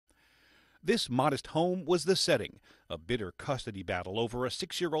This modest home was the setting, a bitter custody battle over a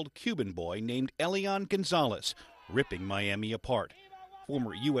 6-year-old Cuban boy named Elian Gonzalez, ripping Miami apart.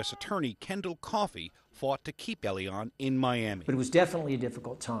 Former U.S. Attorney Kendall Coffey fought to keep Elian in Miami. But it was definitely a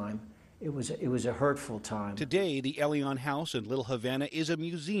difficult time. It was a hurtful time. Today, the Elian house in Little Havana is a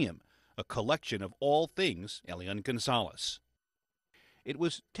museum, a collection of all things Elian Gonzalez. It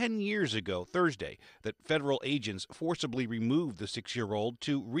was 10 years ago Thursday that federal agents forcibly removed the 6-year-old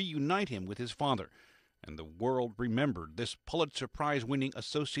to reunite him with his father, and the world remembered this Pulitzer Prize-winning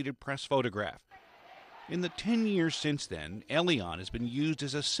Associated Press photograph. In the 10 years since then, Elian has been used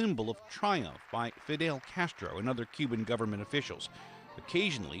as a symbol of triumph by Fidel Castro and other Cuban government officials,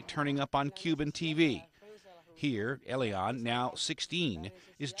 occasionally turning up on Cuban TV. Here, Elian, now 16,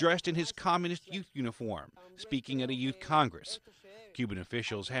 is dressed in his communist youth uniform, speaking at a youth congress. Cuban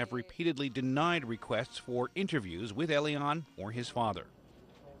officials have repeatedly denied requests for interviews with Elian or his father.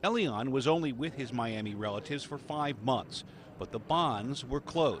 Elian was only with his Miami relatives for 5 months, but the bonds were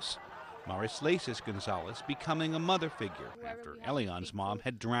close. Elian Gonzalez becoming a mother figure after Elian's mom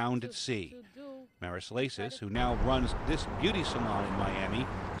had drowned at sea. Elian, who now runs this beauty salon in Miami,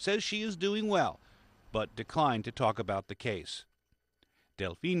 says she is doing well, but declined to talk about the case.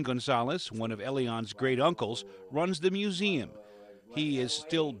 Elian Gonzalez, one of Elian's great-uncles, runs the museum. He is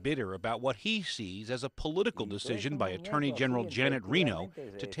still bitter about what he sees as a political decision by Attorney General Janet Reno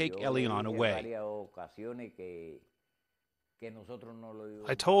to take Elian away.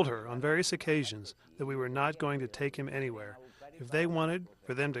 I told her on various occasions that we were not going to take him anywhere. If they wanted,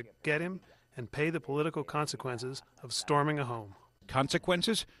 for them to get him and pay the political consequences of storming a home.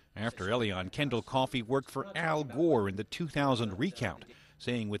 Consequences? After Elian, Kendall Coffey worked for Al Gore in the 2000 recount,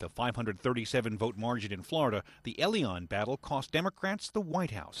 saying with a 537-vote margin in Florida, the Elian battle cost Democrats the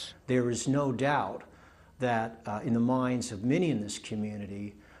White House. There is no doubt that in the minds of many in this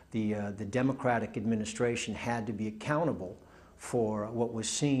community, the Democratic administration had to be accountable for what was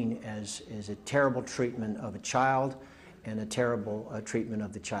seen as a terrible treatment of a child and a terrible treatment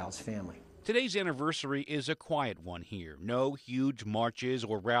of the child's family. Today's anniversary is a quiet one here. No huge marches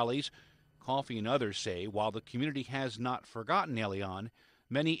or rallies. Coffey and others say while the community has not forgotten Elian,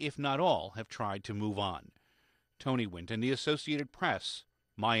 many, if not all, have tried to move on. Tony Winton, The Associated Press,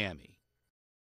 Miami.